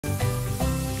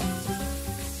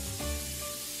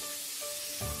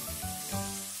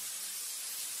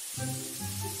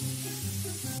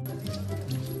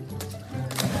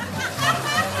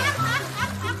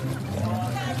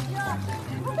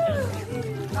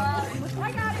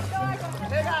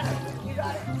You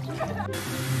got it.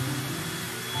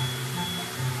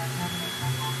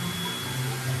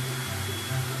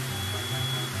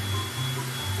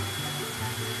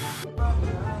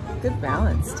 Good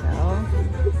balance, Tell.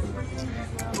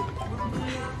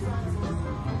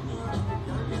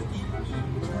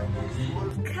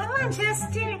 Come on,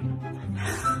 Chester.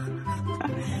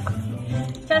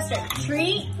 Chester,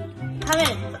 treat. Come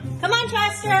in. Come on,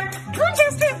 Chester. Come on,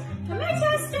 Chester. Come on,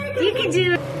 Chester. You can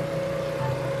do it.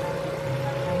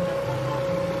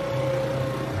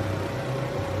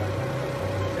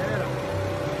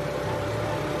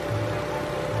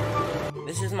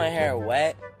 This is my hair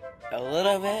wet a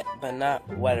little bit, but not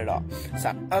wet at all. So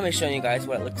I'm gonna show you guys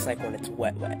what it looks like when it's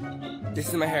wet. This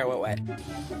is my hair wet.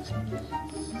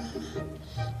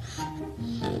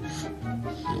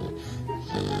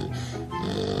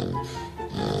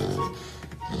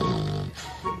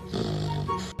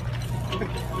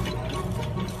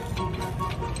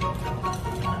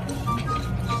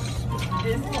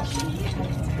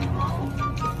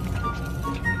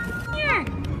 Here.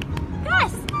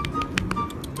 Gus.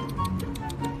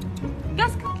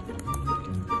 Gus.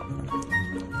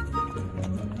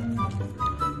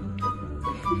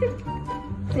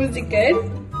 Was it good?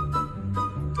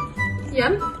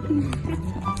 Yum.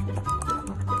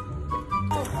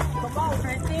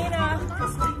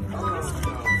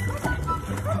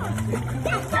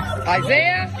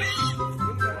 Isaiah?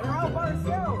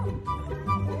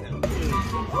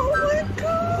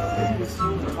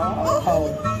 Oh,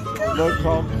 look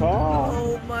how tall.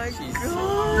 Oh my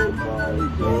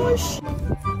god. Gosh.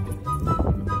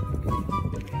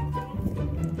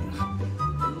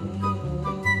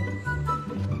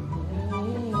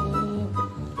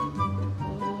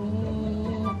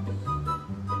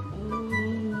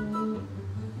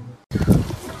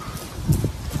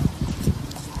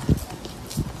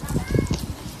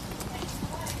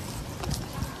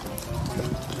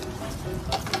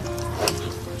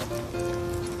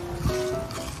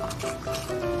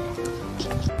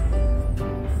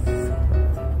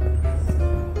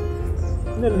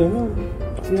 Come on.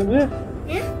 See him there?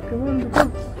 Yeah. Come on,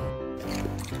 come.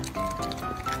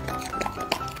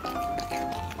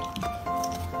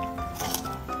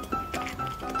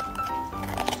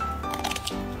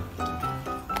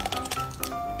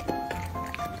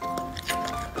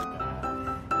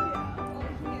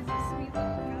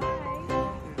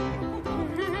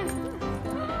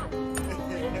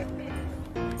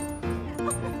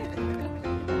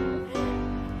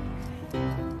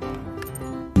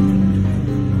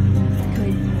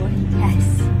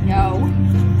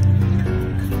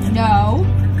 No.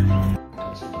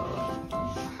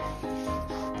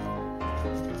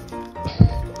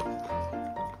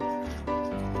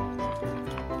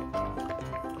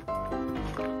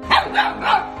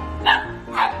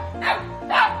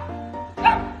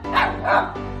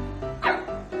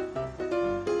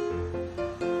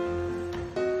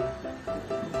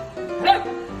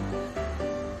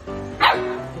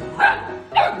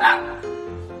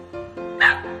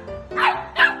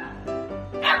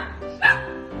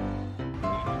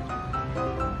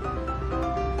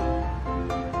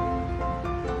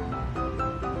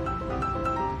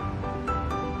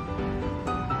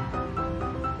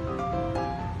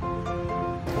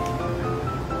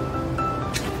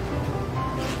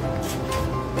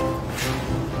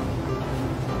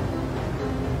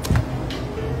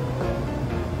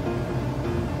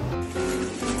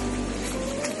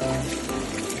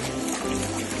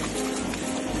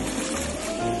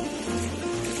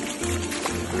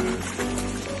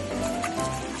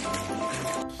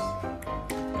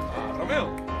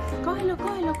 Cógelo,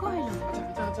 cógelo, cógelo.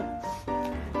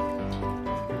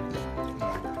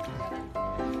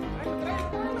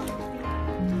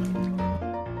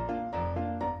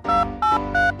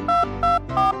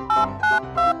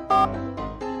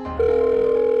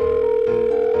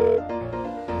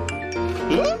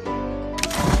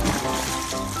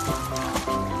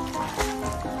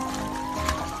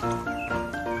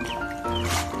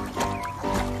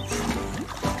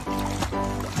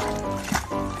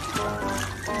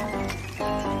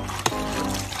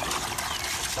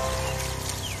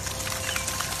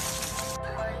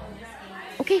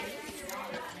 Okay.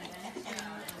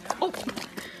 Oh.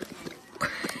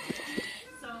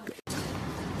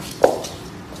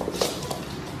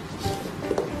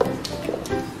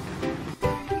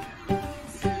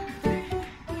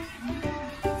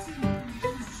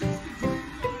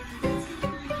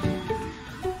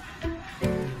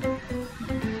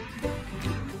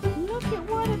 Look at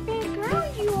what a big girl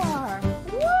you are.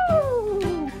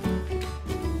 Woo!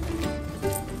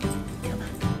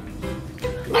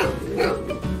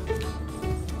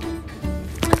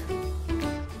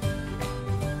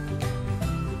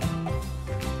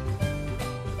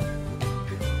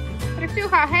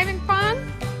 start having fun?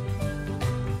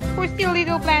 Push your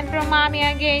little plant from mommy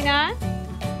again, huh?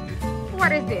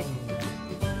 What is this?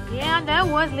 Yeah, that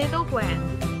was little plant.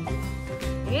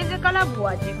 Here's a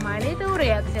kalabuatik, my little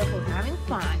reaction for having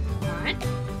fun, right?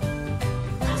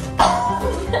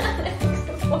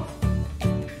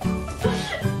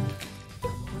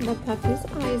 The puppy's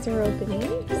eyes are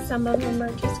opening. Some of them are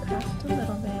just cracked a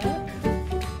little bit.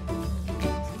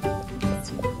 This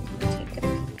one, take it.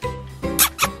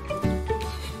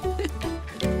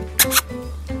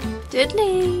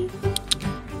 Diddley!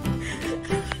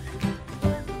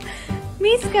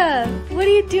 Miska, what are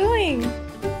you doing?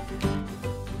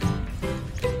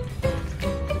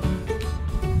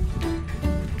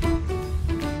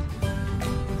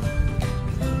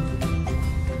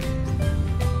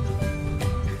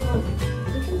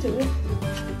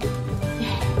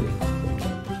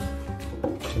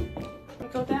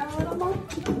 Go down a little more.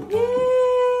 Yay!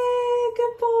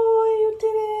 Good boy, you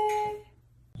did it.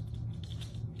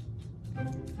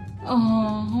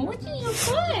 Oh, what do you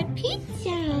got?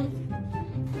 Pizza.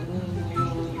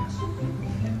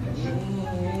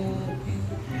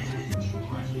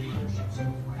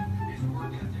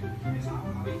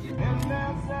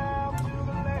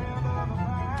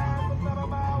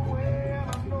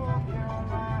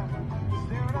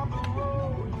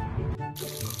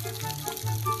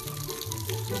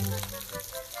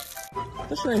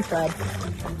 The shrimp bread.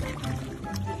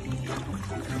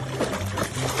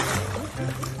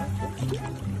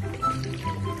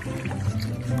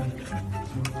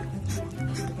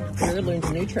 Jared learns a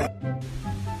new trick.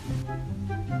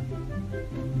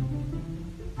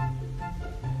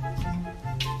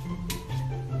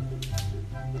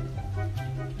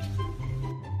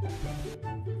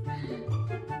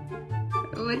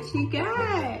 What you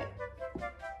got?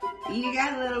 You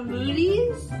got little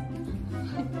booties?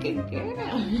 Good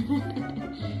girl.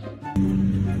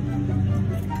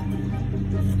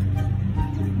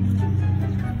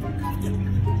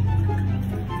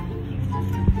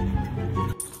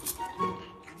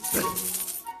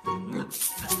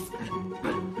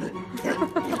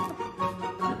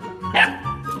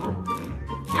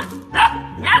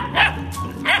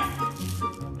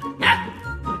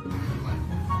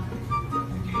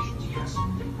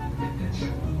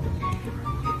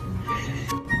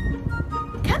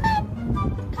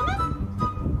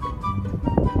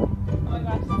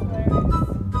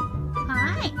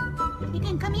 Hi. You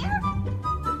can come here.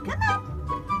 Come on.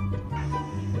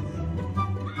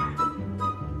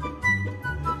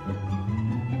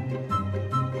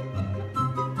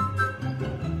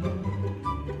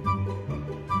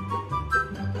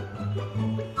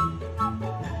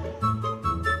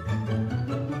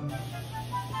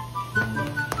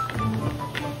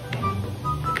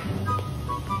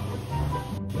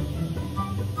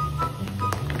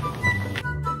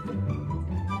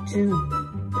 June,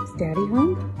 is Daddy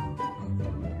home?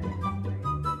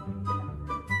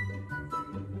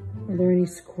 Are there any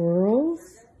squirrels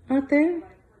out there?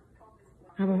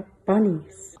 How about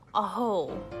bunnies?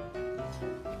 Oh.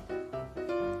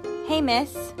 Hey,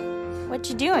 miss. What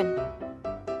you doing?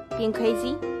 Being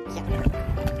crazy?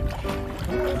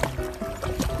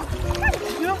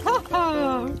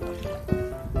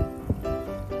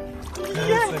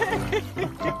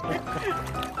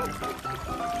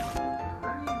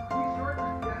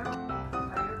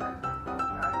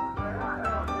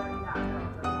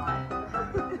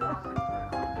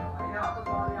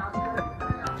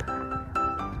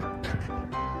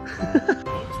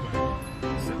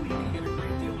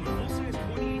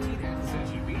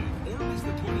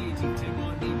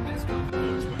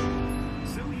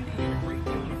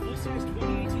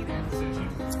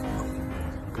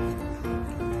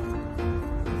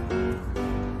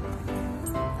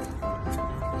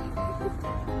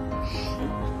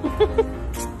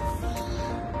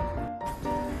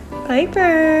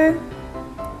 Piper!